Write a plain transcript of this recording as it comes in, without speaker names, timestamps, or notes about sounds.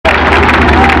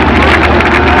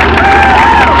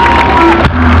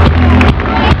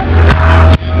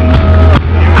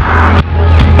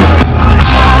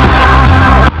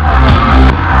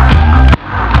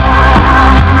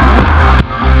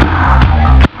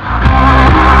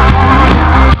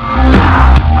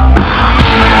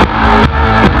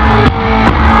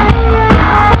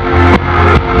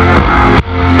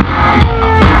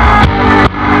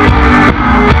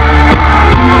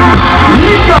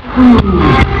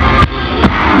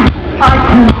I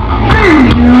can see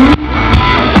you,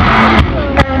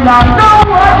 and I know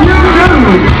what you do.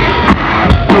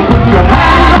 So put your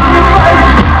hands on your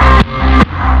face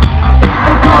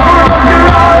and cover up your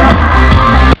eyes.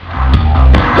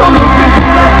 Don't look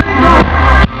into that signal.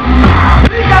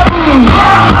 Peekaboo!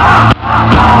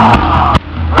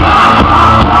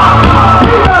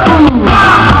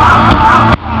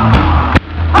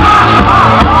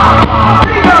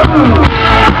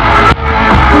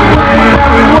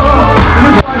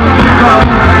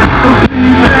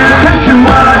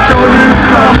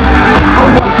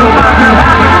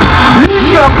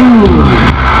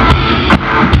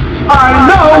 I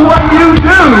know what you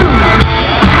do,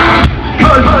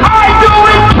 'cause I do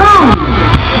it too.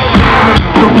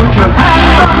 So put your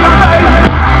hands on your face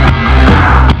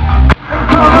and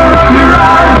cover up your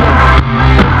eyes.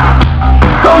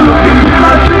 Don't look into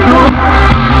my signal.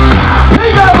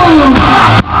 Peekaboo!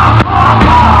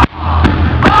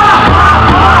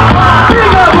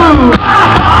 Peekaboo!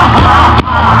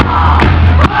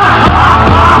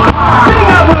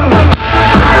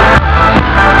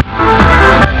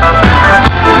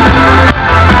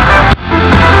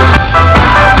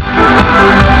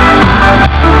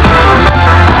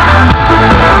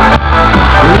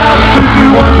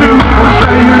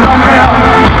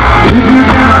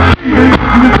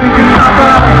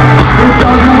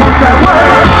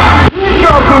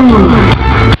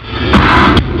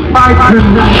 I can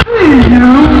see you,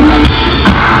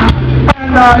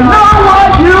 and I know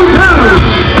what you do.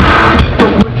 So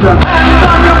put your hands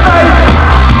on your face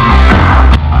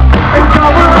and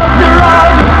cover up your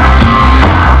eyes.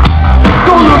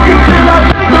 Don't look into that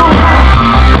signal.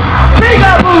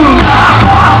 Peekaboo!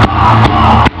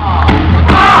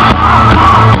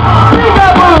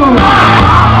 Peekaboo!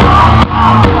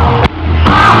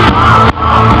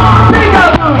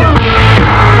 Peekaboo!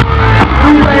 The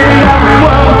way that we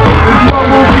were is what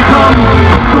will become.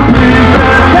 So please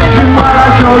pay attention while I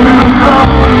show you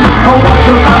some of what's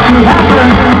about to happen.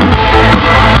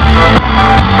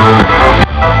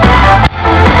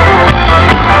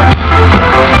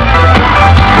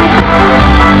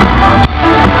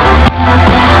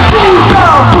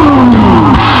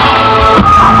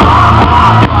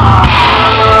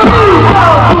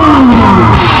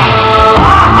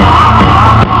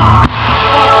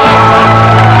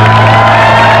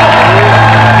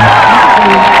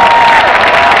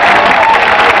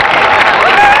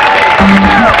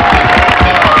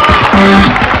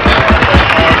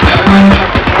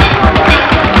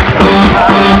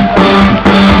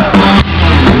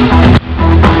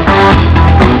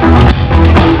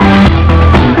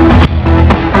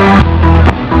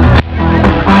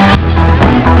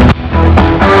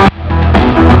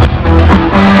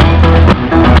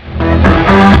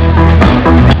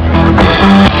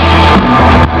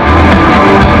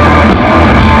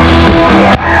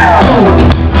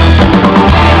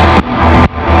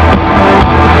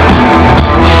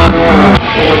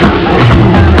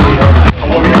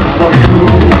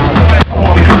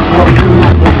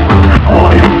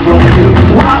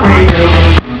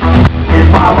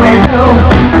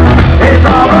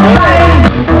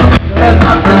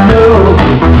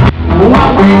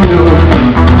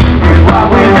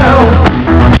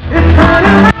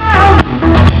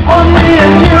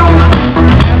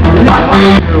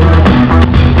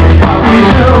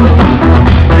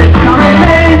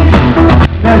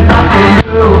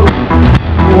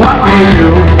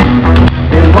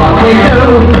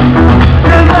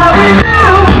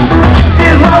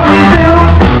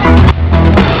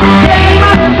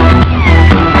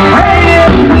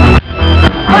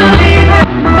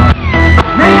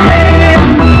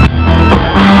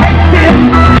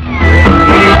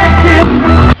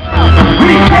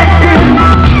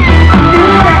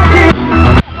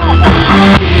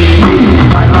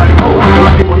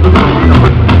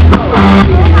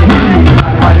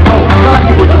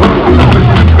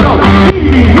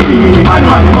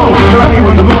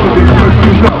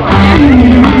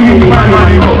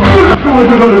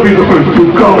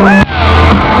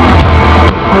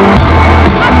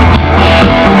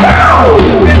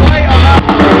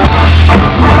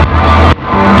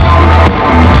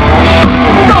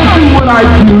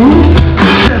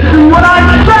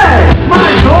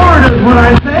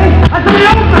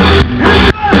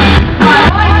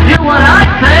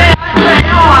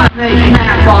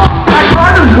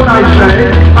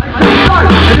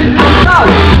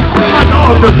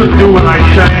 doesn't do what I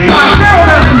say. My girl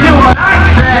doesn't do what I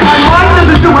say. My wife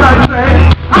doesn't do what I say.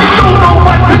 I don't know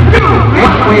what to do.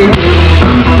 What we do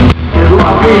is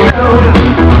what we do.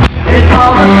 It's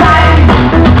all the same.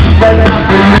 There's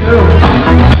nothing new.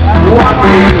 What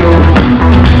we do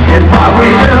is what we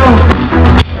do.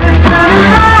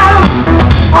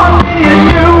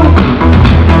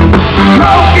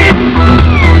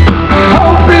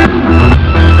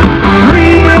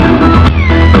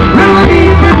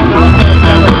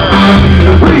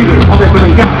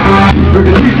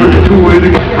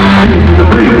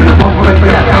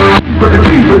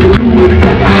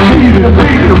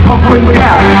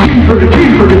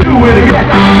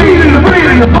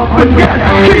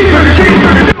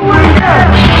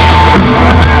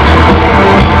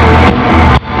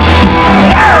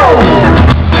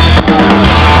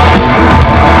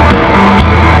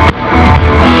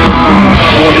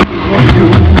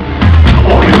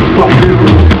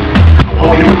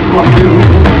 of you.